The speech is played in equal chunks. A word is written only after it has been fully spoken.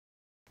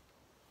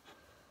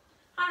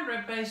Hi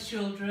Red-Based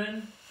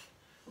children.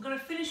 We're going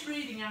to finish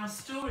reading our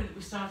story that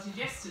we started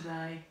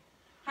yesterday.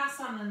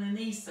 Hassan and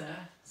Aneesa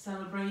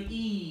celebrate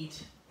Eid.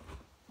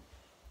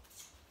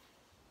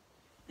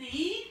 The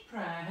Eid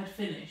prayer had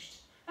finished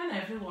and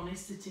everyone is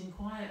sitting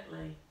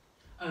quietly.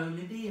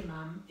 Only the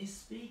Imam is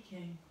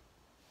speaking.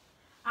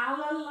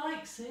 Allah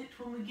likes it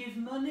when we give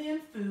money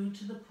and food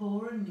to the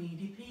poor and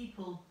needy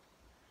people.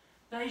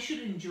 They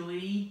should enjoy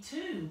Eid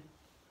too.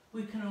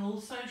 We can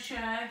also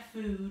share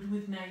food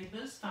with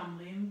neighbours,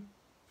 family and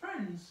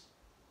friends.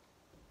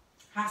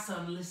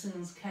 Hassan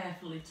listens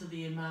carefully to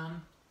the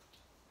Imam.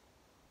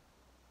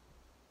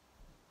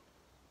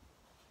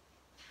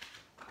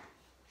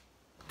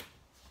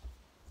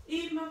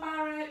 Eid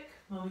Mubarak,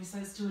 Mummy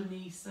says to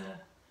Aneesa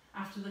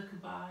after the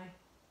goodbye.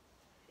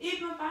 Eid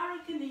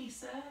Mubarak,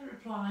 Aneesa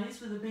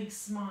replies with a big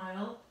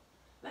smile.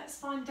 Let's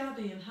find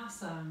Daddy and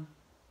Hassan.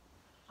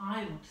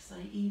 I want to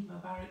say Eid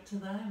Mubarak to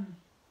them.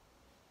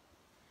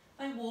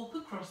 They walk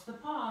across the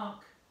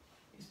park.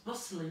 It's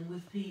bustling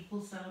with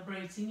people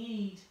celebrating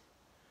Eid.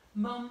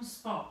 Mum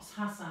spots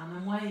Hassan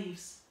and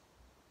waves.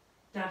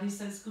 Daddy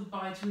says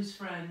goodbye to his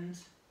friend.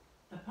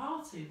 The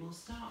party will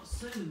start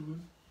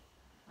soon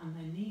and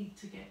they need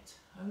to get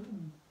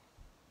home.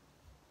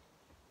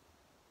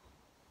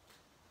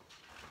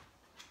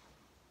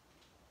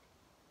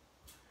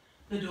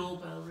 The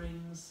doorbell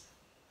rings.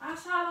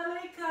 Assalamu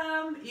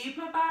alaikum, Eid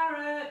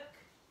Mubarak,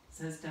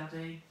 says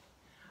Daddy,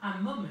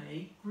 and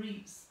Mummy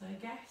greets their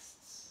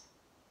guests.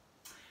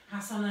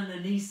 Hassan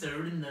and Aneesa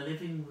are in the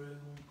living room.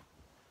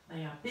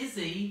 They are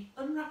busy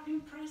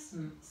unwrapping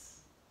presents.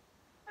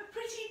 A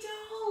pretty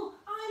doll,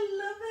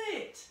 I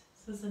love it,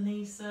 says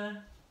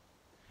Aneesa.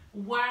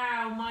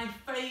 Wow, my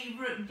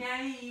favourite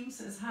game,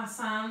 says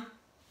Hassan.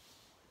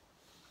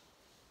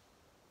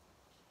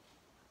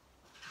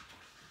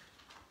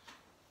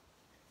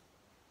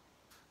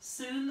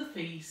 Soon the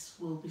feast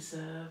will be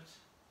served.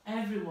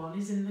 Everyone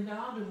is in the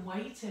garden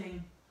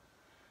waiting.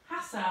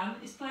 Hassan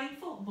is playing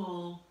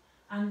football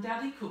and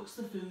Daddy cooks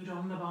the food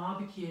on the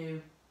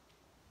barbecue.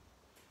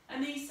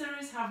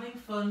 Aneesa is having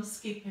fun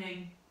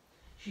skipping.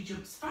 She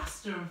jumps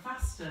faster and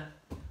faster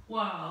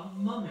while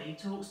Mummy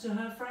talks to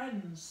her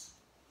friends.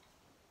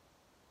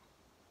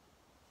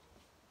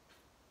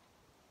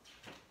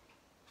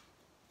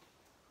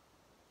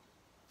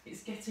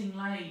 It's getting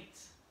late.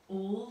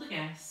 All the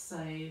guests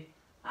say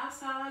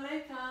Assalamu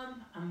alaikum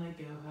and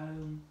they go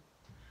home.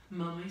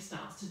 Mummy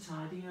starts to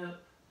tidy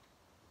up.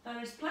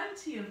 There is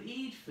plenty of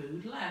Eid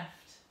food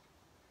left.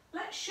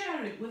 Let's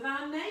share it with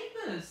our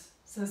neighbours,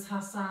 says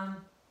Hassan.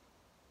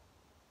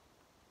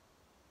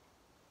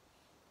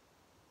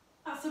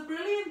 That's a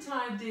brilliant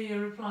idea,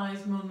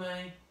 replies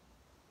Mummy.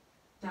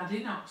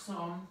 Daddy knocks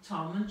on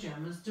Tom and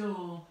Gemma's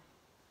door.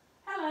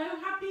 Hello,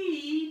 happy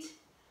Eid.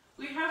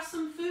 We have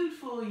some food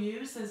for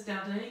you, says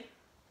Daddy.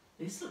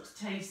 This looks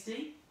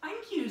tasty.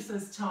 Thank you,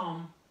 says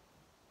Tom.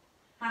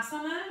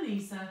 Hassan and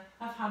Aneesa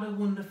have had a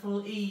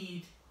wonderful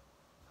Eid.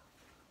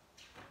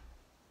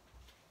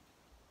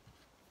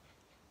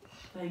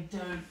 They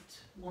don't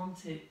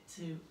want it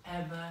to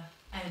ever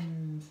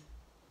end.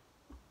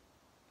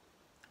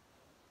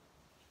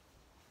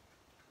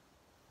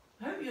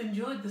 I hope you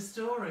enjoyed the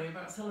story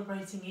about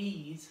celebrating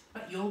Eid. I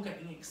bet you're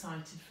getting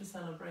excited for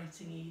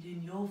celebrating Eid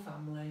in your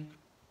family.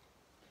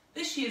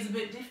 This year's a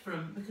bit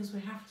different because we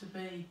have to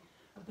be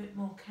a bit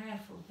more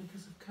careful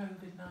because of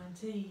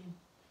COVID-19.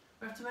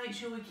 We have to make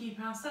sure we keep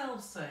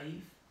ourselves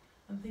safe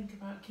and think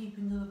about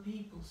keeping other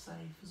people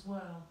safe as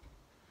well.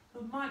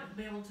 We might not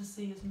be able to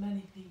see as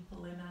many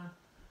people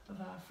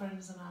of our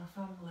friends and our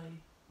family,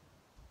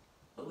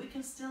 but we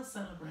can still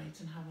celebrate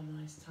and have a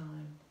nice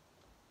time.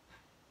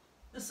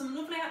 There's some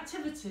lovely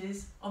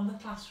activities on the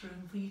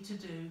classroom for you to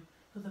do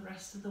for the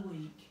rest of the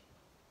week.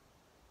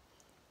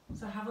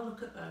 So have a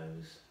look at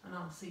those and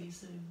I'll see you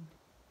soon.